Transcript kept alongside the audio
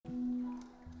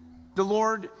The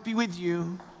Lord be with you.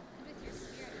 And with your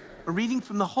spirit. A reading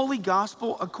from the Holy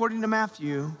Gospel according to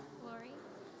Matthew. Glory to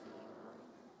you, Lord.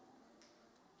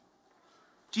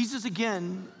 Jesus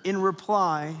again, in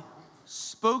reply,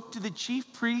 spoke to the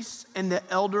chief priests and the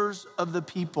elders of the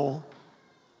people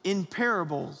in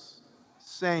parables,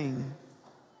 saying,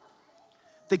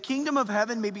 "The kingdom of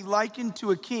heaven may be likened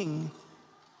to a king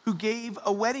who gave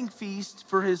a wedding feast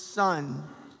for his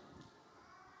son.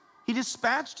 He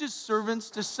dispatched his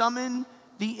servants to summon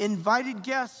the invited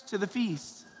guests to the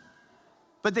feast,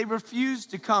 but they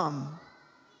refused to come.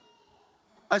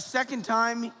 A second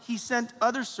time, he sent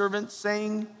other servants,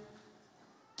 saying,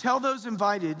 'Tell those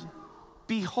invited,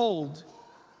 behold,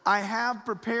 I have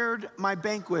prepared my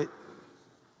banquet.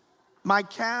 My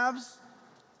calves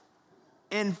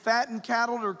and fattened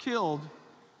cattle are killed,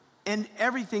 and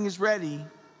everything is ready.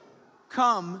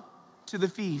 Come to the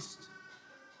feast.'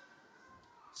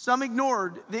 Some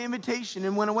ignored the invitation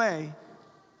and went away,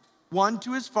 one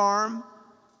to his farm,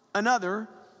 another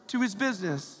to his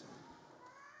business.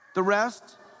 The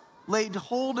rest laid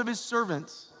hold of his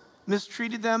servants,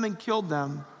 mistreated them, and killed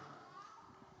them.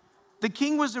 The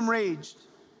king was enraged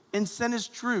and sent his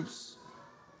troops,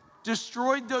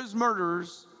 destroyed those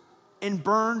murderers, and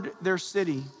burned their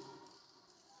city.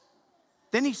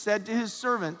 Then he said to his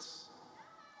servants,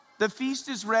 'The feast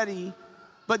is ready,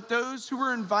 but those who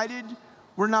were invited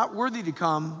were not worthy to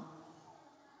come.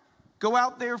 Go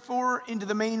out therefore into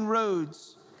the main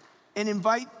roads and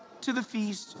invite to the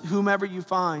feast whomever you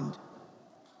find.'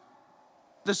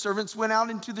 The servants went out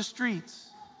into the streets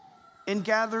and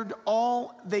gathered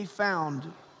all they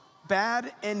found,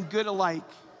 bad and good alike,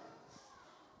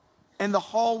 and the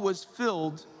hall was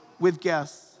filled with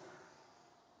guests.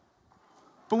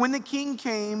 But when the king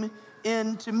came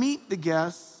in to meet the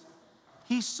guests,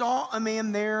 he saw a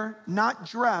man there not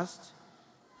dressed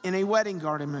in a wedding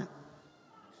garment.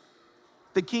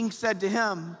 The king said to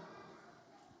him,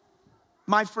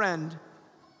 'My friend,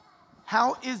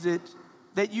 how is it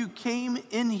that you came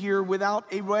in here without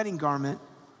a wedding garment?'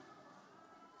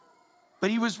 But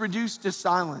he was reduced to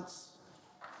silence.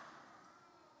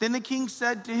 Then the king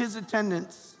said to his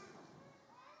attendants,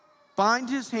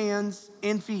 'Bind his hands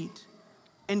and feet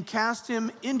and cast him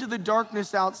into the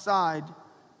darkness outside,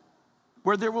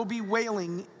 where there will be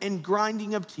wailing and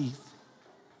grinding of teeth.'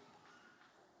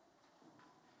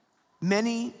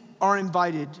 Many are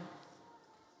invited,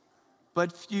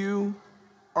 but few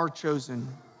are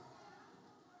chosen."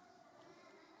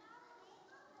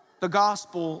 The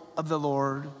gospel of the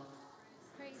Lord.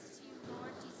 Praise to you,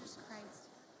 Lord Jesus Christ.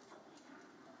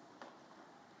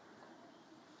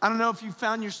 I don't know if you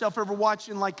found yourself ever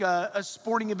watching like a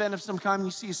sporting event of some kind.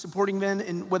 You see a sporting event,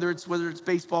 and whether it's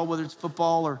baseball, whether it's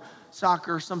football or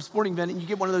soccer, some sporting event, and you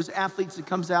get one of those athletes that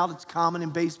comes out. It's common in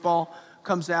baseball,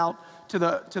 comes out to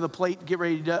the plate, get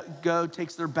ready to go,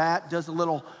 takes their bat, does a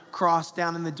little cross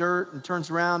down in the dirt, and turns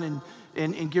around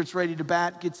and gets ready to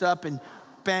bat, gets up, and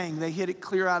bang, they hit it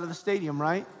clear out of the stadium,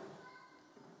 right?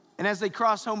 And as they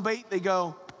cross home plate, they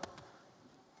go,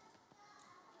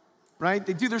 right?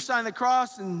 They do their sign of the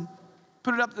cross and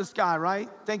put it up to the sky, right?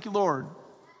 Thank you, Lord.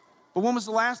 But when was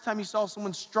the last time you saw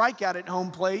someone strike out at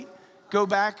home plate, go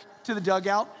back to the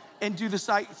dugout, and do the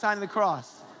sign of the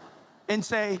cross and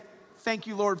say, "Thank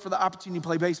you, Lord, for the opportunity to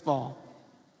play baseball,"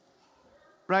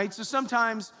 right? So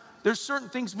sometimes there's certain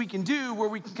things we can do where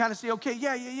we can kind of say, okay,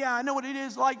 yeah, I know what it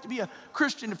is like to be a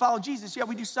Christian, to follow Jesus. Yeah,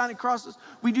 we do sign of crosses,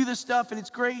 we do this stuff, and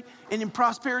it's great. And in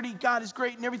prosperity, God is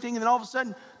great and everything. And then all of a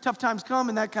sudden, tough times come,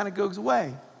 and that kind of goes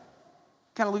away.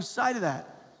 Kind of lose sight of that.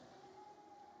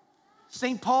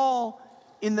 St. Paul,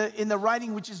 in the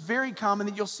writing, which is very common,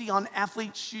 that you'll see on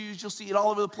athletes' shoes, you'll see it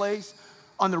all over the place,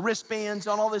 on the wristbands,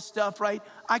 on all this stuff, right?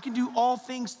 I can do all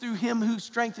things through him who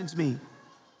strengthens me.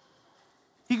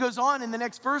 He goes on in the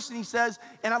next verse and he says,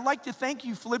 "And I'd like to thank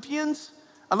you, Philippians.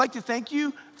 I'd like to thank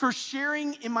you for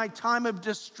sharing in my time of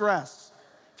distress."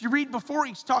 If you read before,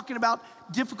 he's talking about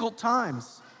difficult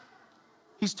times.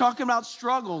 He's talking about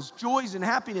struggles, joys, and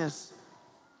happiness,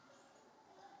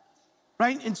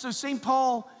 right? And so St.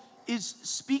 Paul is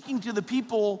speaking to the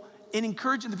people and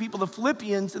encouraging the people, the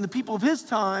Philippians and the people of his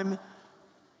time,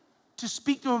 to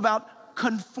speak to them about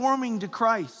conforming to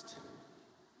Christ.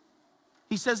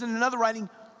 He says in another writing,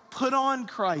 put on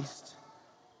Christ.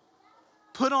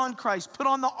 Put on Christ. Put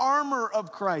on the armor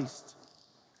of Christ.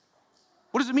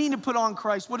 What does it mean to put on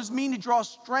Christ? What does it mean to draw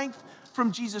strength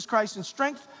from Jesus Christ? And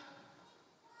strength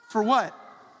for what?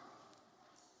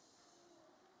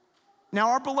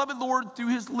 Now, our beloved Lord, through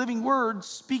his living word,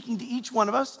 speaking to each one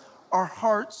of us, our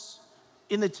hearts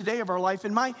in the today of our life.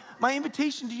 And my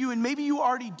invitation to you, and maybe you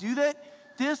already do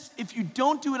that this, if you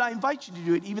don't do it, I invite you to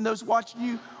do it. Even those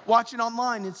watching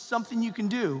online, it's something you can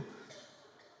do.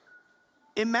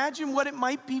 Imagine what it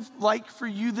might be like for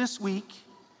you this week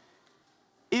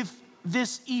if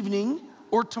this evening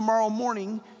or tomorrow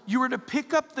morning you were to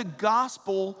pick up the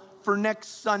gospel for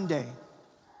next Sunday.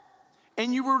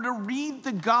 And you were to read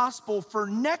the gospel for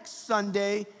next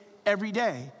Sunday every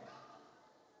day.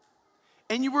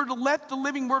 And you were to let the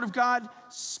living word of God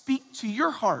speak to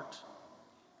your heart.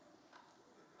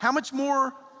 How much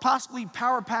more possibly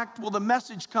power-packed will the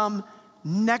message come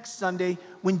next Sunday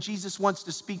when Jesus wants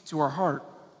to speak to our heart?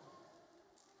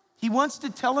 He wants to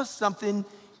tell us something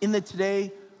in the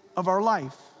today of our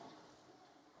life.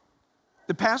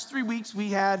 The past 3 weeks we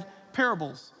had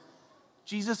parables.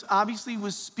 Jesus obviously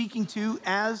was speaking to,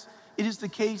 as it is the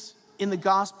case in the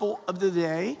gospel of the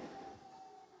day,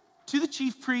 to the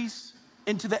chief priests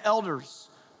and to the elders,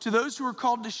 to those who are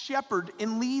called to shepherd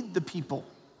and lead the people.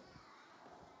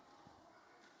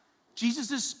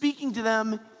 Jesus is speaking to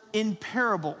them in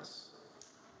parables.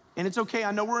 And it's okay,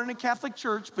 I know we're in a Catholic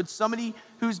church, but somebody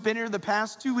who's been here the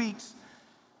past 2 weeks,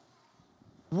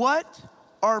 what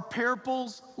are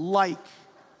parables like?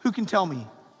 Who can tell me?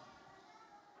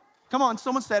 Come on,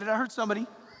 someone said it, I heard somebody.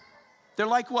 They're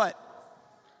like what?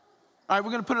 All right,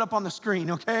 we're gonna put it up on the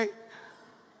screen, okay?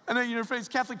 I know you're afraid it's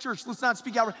Catholic church, let's not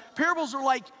speak out. Parables are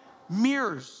like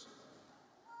mirrors.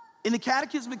 In the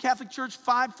Catechism of the Catholic Church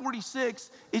 546,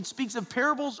 it speaks of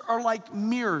parables are like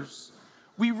mirrors.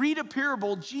 We read a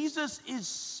parable, Jesus is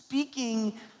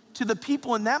speaking to the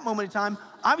people in that moment in time,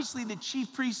 obviously the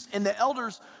chief priests and the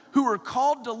elders who are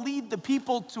called to lead the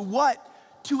people to what?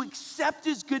 To accept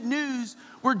his good news,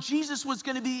 where Jesus was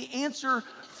going to be the answer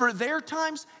for their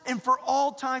times and for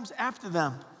all times after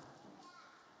them.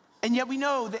 And yet we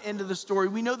know the end of the story.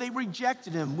 We know they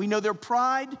rejected him. We know their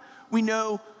pride. We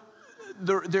know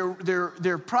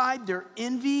their pride, their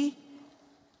envy,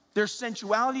 their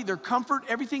sensuality, their comfort,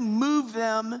 everything moved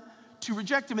them to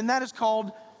reject him, and that is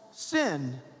called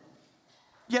sin.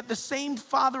 Yet the same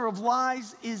father of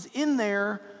lies is in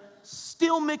there,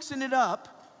 still mixing it up,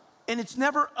 and it's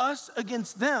never us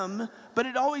against them, but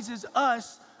it always is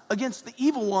us against the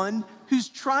evil one who's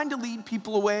trying to lead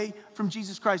people away from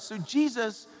Jesus Christ. So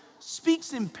Jesus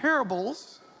speaks in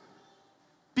parables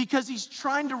because he's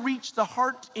trying to reach the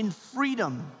heart in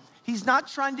freedom. He's not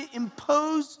trying to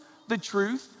impose the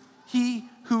truth. He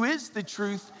who is the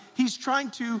truth, he's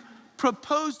trying to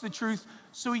propose the truth,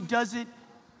 so he does it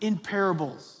in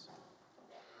parables.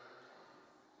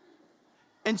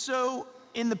 And so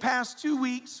in the past 2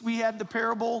 weeks, we had the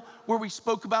parable where we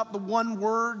spoke about the one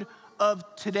word of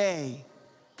today.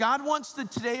 God wants the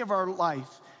today of our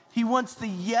life. He wants the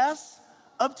yes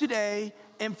of today,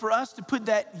 and for us to put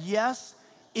that yes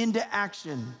into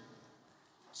action.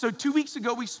 So 2 weeks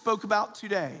ago, we spoke about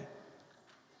today.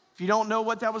 If you don't know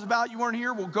what that was about, you weren't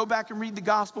here, we'll go back and read the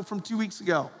gospel from 2 weeks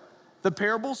ago. The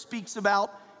parable speaks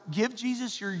about give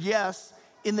Jesus your yes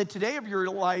in the today of your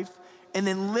life and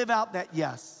then live out that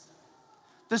yes.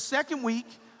 The second week,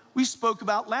 we spoke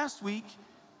about last week,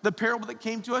 the parable that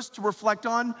came to us to reflect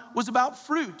on was about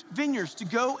fruit, vineyards, to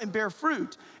go and bear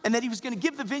fruit, and that he was going to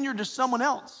give the vineyard to someone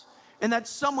else. And that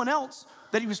someone else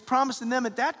that he was promising them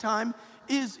at that time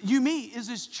is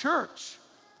his church.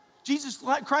 Jesus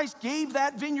Christ gave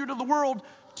that vineyard of the world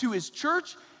to his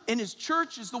church, and his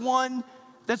church is the one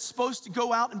that's supposed to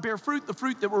go out and bear fruit, the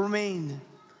fruit that will remain,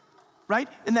 right?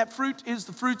 And that fruit is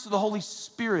the fruits of the Holy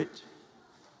Spirit.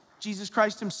 Jesus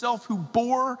Christ himself, who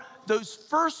bore those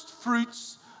first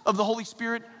fruits of the Holy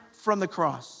Spirit from the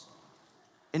cross.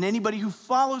 And anybody who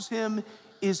follows him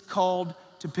is called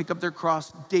to pick up their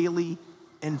cross daily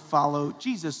and follow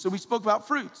Jesus. So we spoke about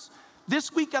fruits.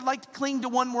 This week, I'd like to cling to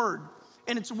one word,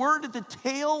 and it's a word at the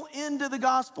tail end of the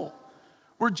gospel,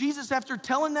 where Jesus, after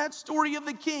telling that story of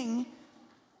the king,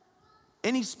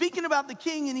 and he's speaking about the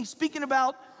king, and he's speaking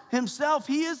about himself,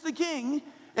 he is the king,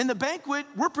 and the banquet,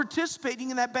 we're participating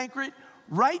in that banquet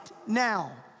right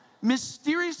now,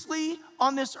 mysteriously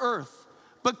on this earth,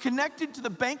 but connected to the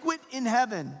banquet in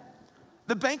heaven,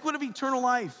 the banquet of eternal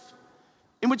life,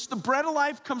 in which the bread of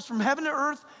life comes from heaven to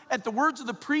earth at the words of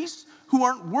the priests who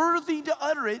aren't worthy to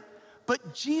utter it,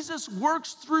 but Jesus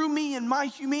works through me and my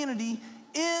humanity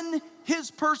in his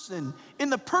person, in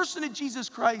the person of Jesus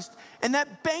Christ. And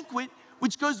that banquet,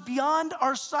 which goes beyond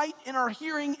our sight and our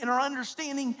hearing and our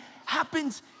understanding,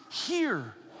 happens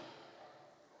here.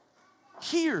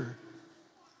 Here.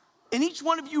 And each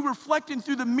one of you reflecting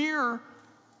through the mirror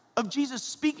of Jesus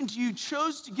speaking to you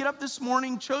chose to get up this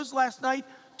morning, chose last night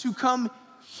to come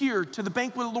here to the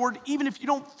banquet of the Lord. Even if you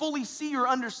don't fully see or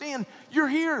understand, you're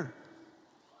here.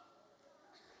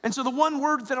 And so the one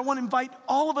word that I want to invite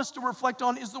all of us to reflect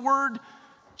on is the word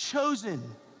chosen.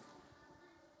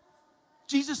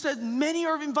 Jesus said, many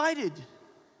are invited,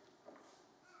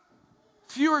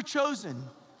 few are chosen.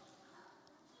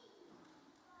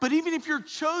 But even if you're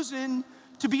chosen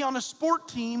to be on a sport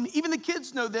team, even the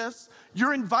kids know this,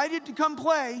 you're invited to come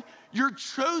play, you're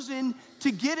chosen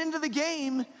to get into the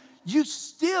game, you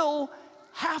still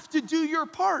have to do your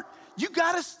part. You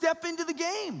gotta step into the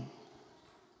game.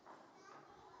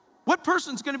 What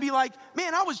person's gonna be like,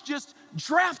 man, I was just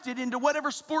drafted into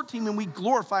whatever sport team, and we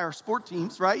glorify our sport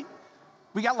teams, right?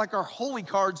 We got like our holy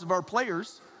cards of our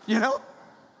players, you know?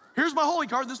 Here's my holy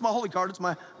card, this is my holy card, it's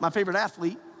my favorite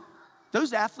athlete.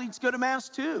 Those athletes go to mass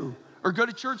too, or go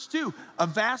to church too. A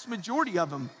vast majority of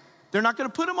them. They're not gonna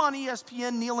put them on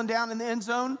ESPN kneeling down in the end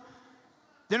zone.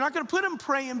 They're not gonna put them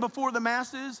praying before the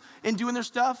masses and doing their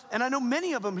stuff. And I know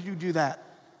many of them who do that,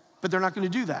 but they're not gonna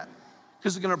do that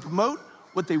because they're gonna promote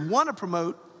what they wanna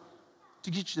promote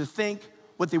to get you to think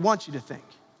what they want you to think.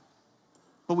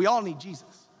 But we all need Jesus.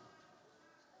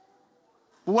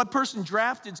 But what person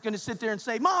drafted is gonna sit there and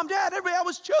say, Mom, Dad, everybody, I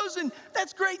was chosen,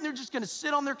 that's great. And they're just gonna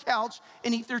sit on their couch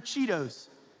and eat their Cheetos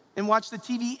and watch the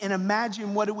TV and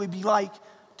imagine what it would be like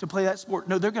to play that sport.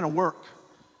 No, they're gonna work.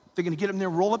 They're gonna get them there,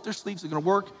 roll up their sleeves, they're gonna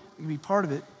work, they're gonna be part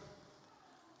of it.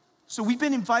 So we've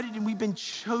been invited and we've been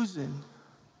chosen.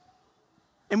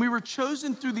 And we were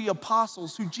chosen through the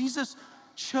apostles who Jesus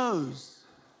chose.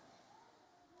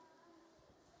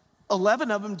 11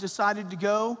 of them decided to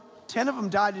go. 10 of them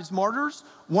died as martyrs.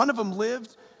 One of them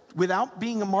lived without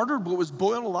being a martyr, but was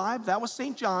boiled alive. That was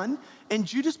St. John. And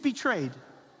Judas betrayed.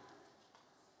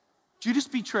 Judas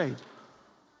betrayed.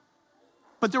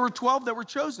 But there were 12 that were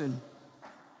chosen.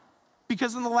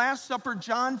 Because in the Last Supper,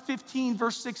 John 15,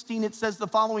 verse 16, it says the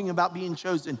following about being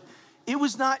chosen. It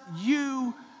was not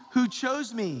you who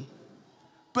chose me,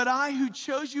 but I who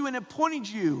chose you and appointed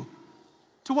you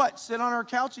to what? Sit on our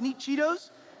couch and eat Cheetos?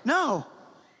 No.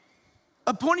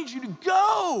 Appointed you to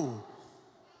go.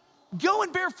 Go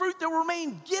and bear fruit that will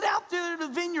remain. Get out there to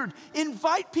the vineyard.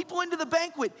 Invite people into the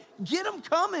banquet. Get them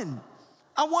coming.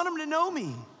 I want them to know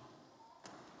me.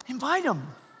 Invite them.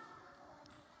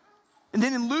 And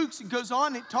then in Luke's, it goes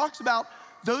on, it talks about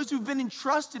those who've been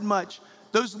entrusted much,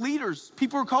 those leaders,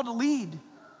 people who are called to lead,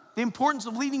 the importance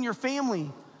of leading your family.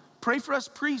 Pray for us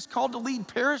priests called to lead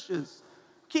parishes.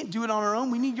 We can't do it on our own.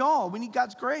 We need y'all. We need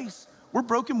God's grace. We're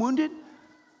broken, wounded.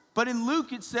 But in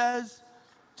Luke, it says,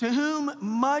 to whom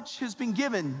much has been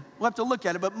given, we'll have to look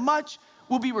at it, but much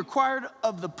will be required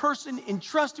of the person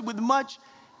entrusted with much,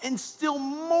 and still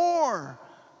more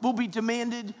will be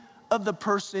demanded of the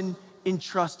person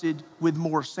entrusted with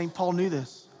more. St. Paul knew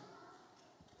this.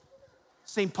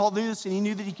 St. Paul knew this, and he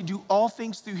knew that he could do all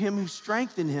things through him who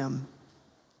strengthened him.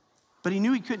 But he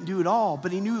knew he couldn't do it all,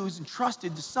 but he knew he was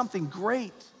entrusted to something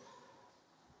great.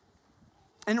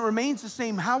 And it remains the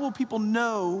same. How will people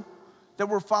know that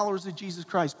we're followers of Jesus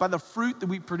Christ? By the fruit that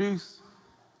we produce.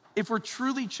 If we're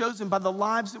truly chosen, by the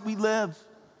lives that we live.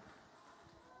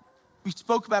 We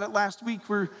spoke about it last week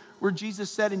where Jesus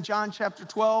said in John chapter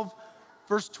 12,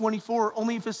 verse 24,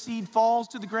 only if a seed falls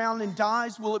to the ground and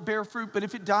dies will it bear fruit, but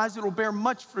if it dies, it'll bear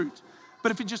much fruit.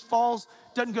 But if it just falls,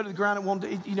 doesn't go to the ground, it won't,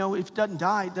 if it doesn't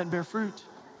die, it doesn't bear fruit.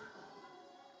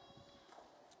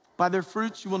 By their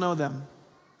fruits, you will know them.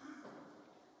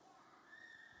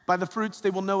 By the fruits,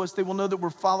 they will know us. They will know that we're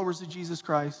followers of Jesus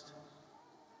Christ.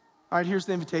 All right, here's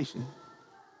the invitation.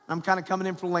 I'm kind of coming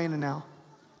in for Landon now.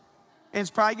 And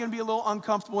it's probably going to be a little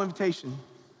uncomfortable invitation.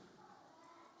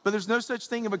 But there's no such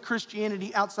thing of a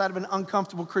Christianity outside of an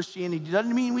uncomfortable Christianity.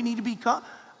 Doesn't mean we need to be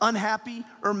unhappy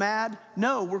or mad.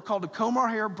 No, we're called to comb our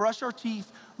hair, brush our teeth,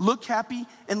 look happy,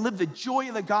 and live the joy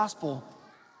of the gospel.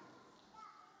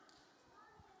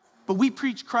 But we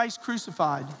preach Christ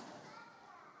crucified.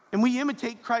 And we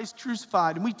imitate Christ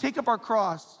crucified. And we take up our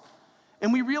cross.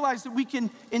 And we realize that we can,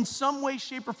 in some way,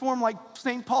 shape, or form, like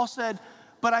St. Paul said,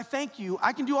 but I thank you.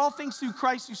 I can do all things through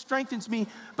Christ who strengthens me.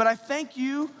 But I thank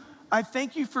you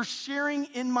for sharing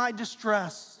in my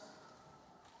distress.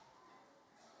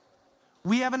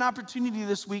 We have an opportunity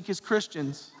this week as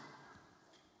Christians.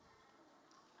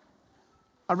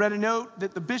 I read a note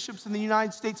that the bishops in the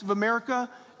United States of America,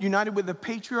 united with the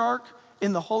patriarch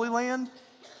in the Holy Land,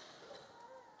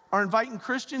 are inviting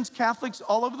Christians, Catholics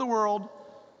all over the world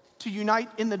to unite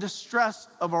in the distress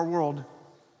of our world.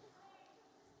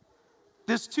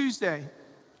 This Tuesday,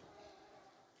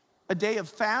 a day of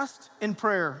fast and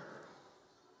prayer.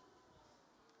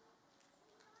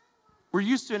 We're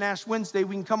used to an Ash Wednesday.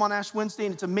 We can come on Ash Wednesday,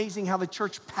 and it's amazing how the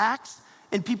church packs,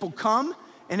 and people come,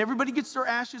 and everybody gets their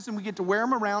ashes, and we get to wear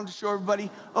them around to show everybody,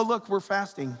 oh, look, we're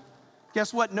fasting.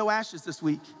 Guess what? No ashes this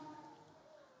week.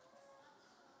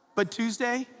 But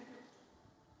Tuesday,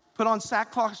 put on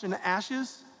sackcloth and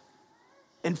ashes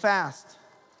and fast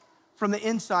from the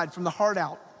inside, from the heart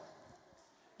out.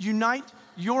 Unite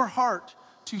your heart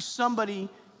to somebody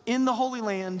in the Holy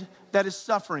Land that is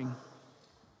suffering.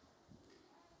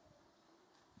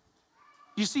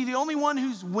 You see, the only one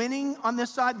who's winning on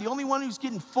this side, the only one who's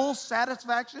getting full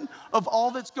satisfaction of all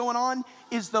that's going on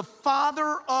is the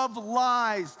father of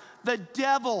lies, the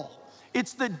devil.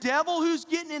 It's the devil who's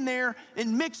getting in there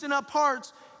and mixing up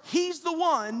hearts. He's the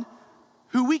one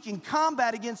who we can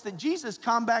combat against, that Jesus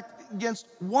combat against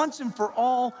once and for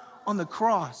all on the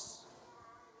cross.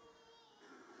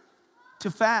 To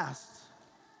fast.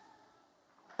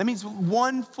 That means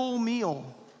one full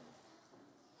meal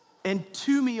and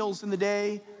 2 meals in the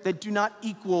day that do not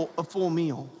equal a full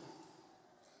meal.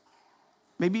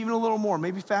 Maybe even a little more,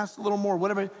 maybe fast a little more,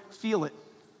 whatever, feel it.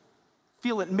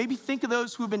 Feel it. And maybe think of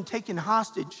those who have been taken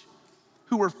hostage,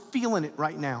 who are feeling it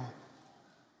right now.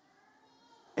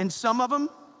 And some of them,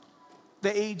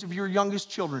 the age of your youngest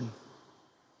children.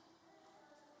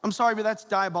 I'm sorry, but that's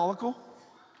diabolical.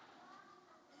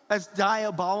 That's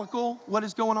diabolical, what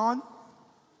is going on.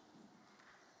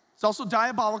 It's also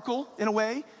diabolical, in a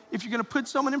way, if you're gonna put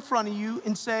someone in front of you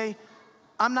and say,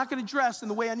 I'm not gonna dress in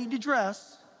the way I need to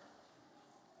dress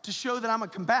to show that I'm a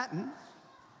combatant,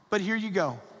 but here you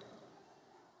go.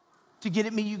 To get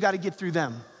at me, you gotta get through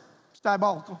them. It's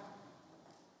diabolical.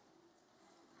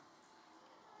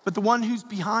 But the one who's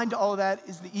behind all of that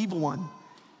is the evil one.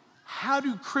 How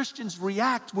do Christians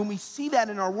react when we see that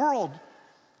in our world?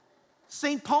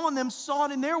 St. Paul and them saw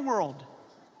it in their world.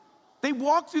 They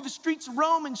walked through the streets of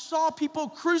Rome and saw people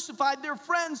crucified, their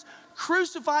friends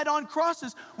crucified on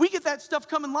crosses. We get that stuff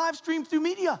coming live streamed through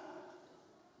media.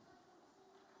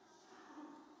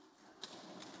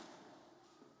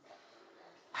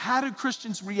 How do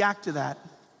Christians react to that?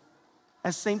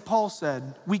 As St. Paul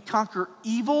said, we conquer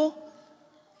evil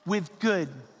with good.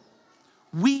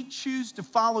 We choose to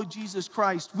follow Jesus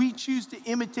Christ. We choose to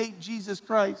imitate Jesus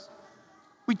Christ.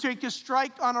 We take a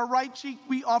strike on our right cheek,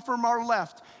 we offer them our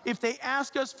left. If they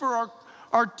ask us for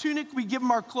our tunic, we give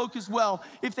them our cloak as well.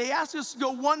 If they ask us to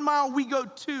go 1 mile, we go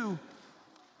 2.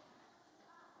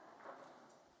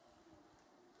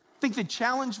 I think the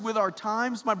challenge with our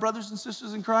times, my brothers and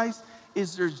sisters in Christ,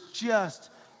 is there's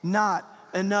just not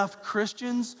enough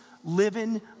Christians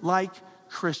living like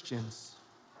Christians.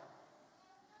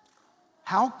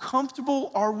 How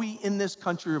comfortable are we in this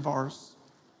country of ours?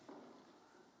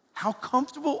 How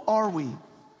comfortable are we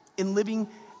in living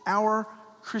our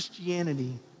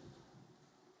Christianity?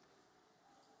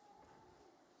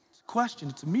 It's a question,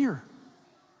 it's a mirror.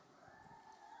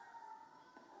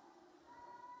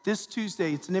 This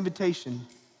Tuesday, it's an invitation.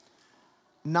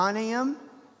 9 a.m.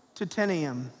 to 10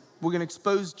 a.m. We're gonna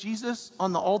expose Jesus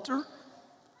on the altar.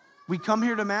 We come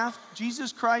here to Mass.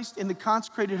 Jesus Christ in the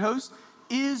consecrated host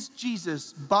is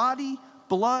Jesus, body,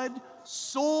 blood,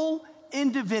 soul,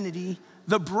 and divinity,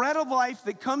 the bread of life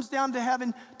that comes down to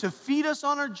heaven to feed us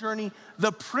on our journey,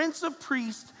 the Prince of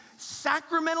Priests,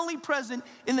 sacramentally present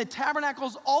in the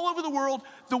tabernacles all over the world,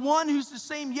 the one who's the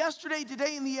same yesterday,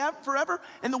 today, and forever,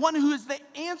 and the one who is the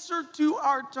answer to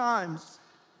our times.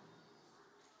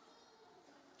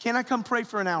 Can I come pray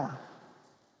for an hour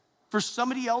for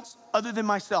somebody else other than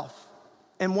myself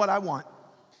and what I want?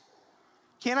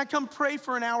 Can I come pray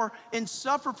for an hour and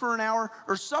suffer for an hour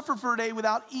or suffer for a day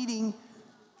without eating?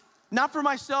 Not for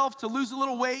myself, to lose a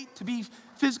little weight, to be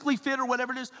physically fit or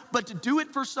whatever it is, but to do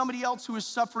it for somebody else who is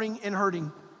suffering and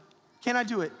hurting. Can I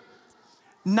do it?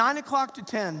 9 o'clock to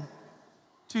 10,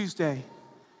 Tuesday.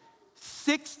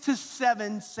 6 to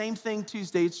 7, same thing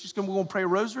Tuesday. It's just we're gonna pray a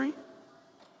rosary.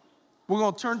 We're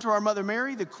gonna turn to our Mother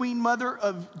Mary, the Queen Mother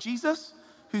of Jesus,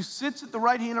 who sits at the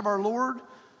right hand of our Lord,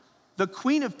 the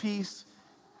Queen of Peace,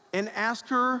 and ask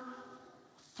her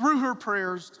through her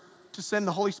prayers to send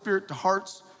the Holy Spirit to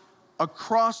hearts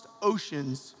across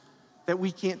oceans that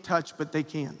we can't touch, but they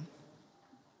can.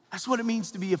 That's what it means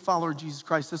to be a follower of Jesus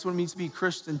Christ. That's what it means to be a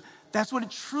Christian. That's what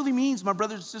it truly means, my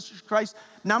brothers and sisters in Christ,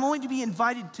 not only to be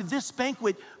invited to this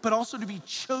banquet, but also to be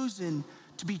chosen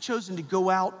to go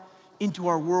out into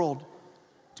our world,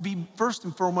 to be first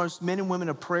and foremost men and women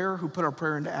of prayer who put our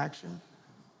prayer into action.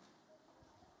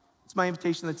 It's my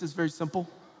invitation that's just very simple.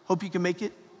 Hope you can make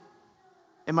it.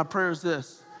 And my prayer is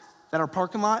this, that our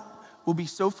parking lot will be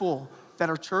so full, that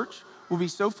our church will be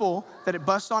so full that it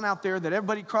busts on out there, that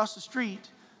everybody across the street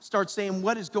starts saying,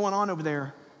 what is going on over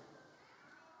there?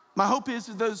 My hope is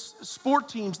that those sport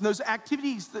teams and those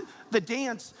activities, the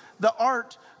dance, the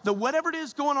art, the whatever it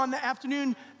is going on in the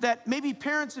afternoon, that maybe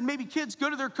parents and maybe kids go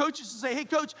to their coaches and say, hey,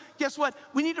 coach, guess what?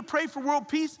 We need to pray for world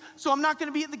peace, so I'm not going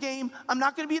to be at the game. I'm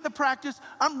not going to be at the practice.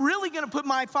 I'm really going to put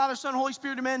my Father, Son, Holy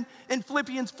Spirit, amen, in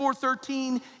Philippians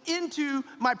 4:13 into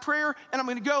my prayer, and I'm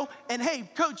going to go. And hey,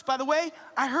 coach, by the way,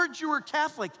 I heard you were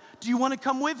Catholic. Do you want to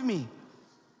come with me?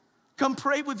 Come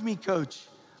pray with me, coach.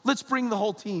 Let's bring the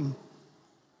whole team.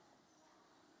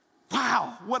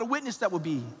 Wow, what a witness that would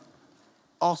be.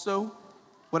 Also,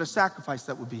 what a sacrifice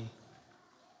that would be.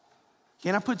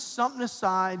 Can I put something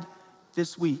aside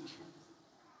this week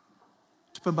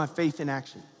to put my faith in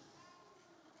action?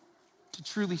 To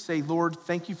truly say, Lord,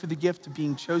 thank you for the gift of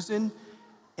being chosen,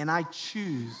 and I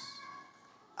choose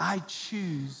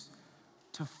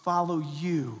to follow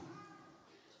you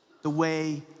the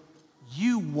way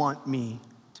you want me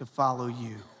to follow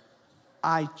you.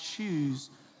 I choose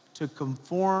to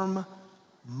conform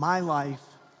my life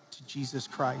to Jesus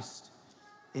Christ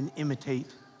and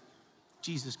imitate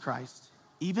Jesus Christ,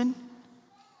 even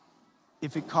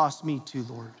if it costs me to,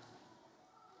 Lord.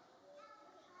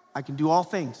 I can do all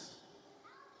things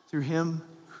through him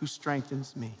who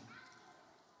strengthens me.